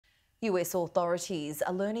US authorities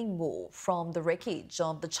are learning more from the wreckage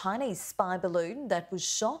of the Chinese spy balloon that was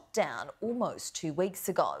shot down almost 2 weeks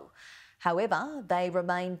ago. However, they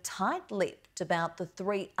remain tight-lipped about the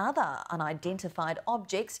 3 other unidentified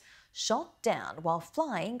objects shot down while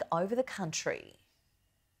flying over the country.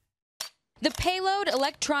 The payload,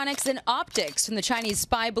 electronics and optics from the Chinese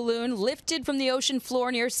spy balloon lifted from the ocean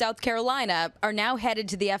floor near South Carolina are now headed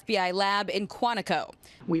to the FBI lab in Quantico.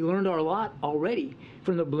 We learned our lot already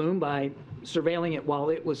from the balloon by surveilling it while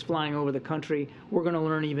it was flying over the country. We're going to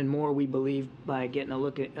learn even more, we believe, by getting a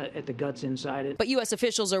look at the guts inside it. But U.S.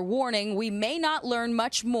 officials are warning we may not learn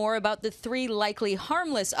much more about the 3 likely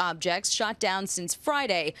harmless objects shot down since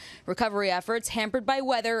Friday. Recovery efforts hampered by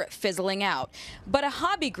weather fizzling out. But a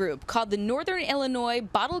hobby group called the Northern Illinois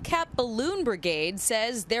Bottlecap Balloon Brigade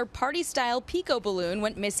says their party-style pico balloon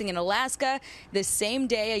went missing in Alaska the same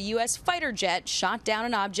day a U.S. fighter jet shot down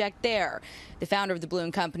an object there. The founder of the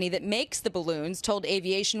balloon company that makes the balloons told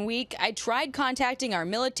Aviation Week, "I tried contacting our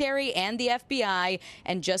military and the FBI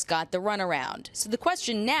and just got the runaround." So the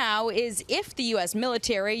question now is if the U.S.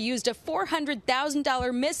 military used a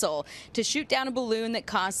 $400,000 missile to shoot down a balloon that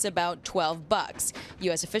costs about $12.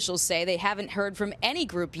 U.S. officials say they haven't heard from any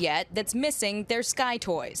group yet that's missing their sky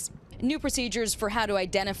toys. New procedures for how to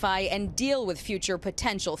identify and deal with future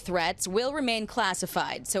potential threats will remain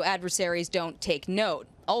classified so adversaries don't take note.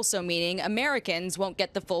 Also meaning Americans won't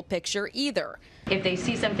get the full picture either. If they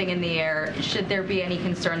see something in the air, should there be any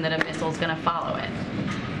concern that a missile is going to follow it?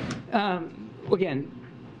 Again,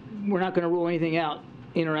 we're not going to rule anything out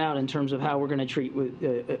in or out in terms of how we're going to treat with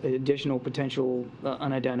additional potential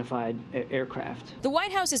unidentified aircraft. The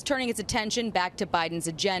White House is turning its attention back to Biden's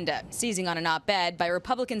agenda, seizing on an op-ed by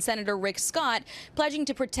Republican Senator Rick Scott pledging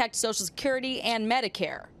to protect Social Security and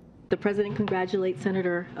Medicare. The president congratulates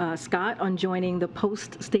Senator Scott on joining the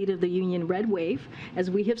post-State of the Union red wave, as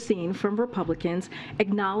we have seen from Republicans,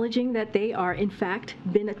 acknowledging that they are, in fact,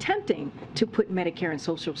 been attempting to put Medicare and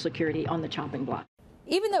Social Security on the chopping block.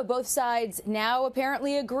 Even though both sides now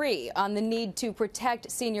apparently agree on the need to protect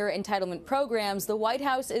senior entitlement programs, the White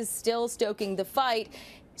House is still stoking the fight.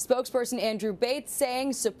 Spokesperson Andrew Bates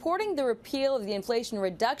saying supporting the repeal of the Inflation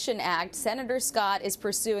Reduction Act, Senator Scott is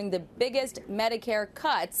pursuing the biggest Medicare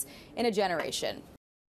cuts in a generation.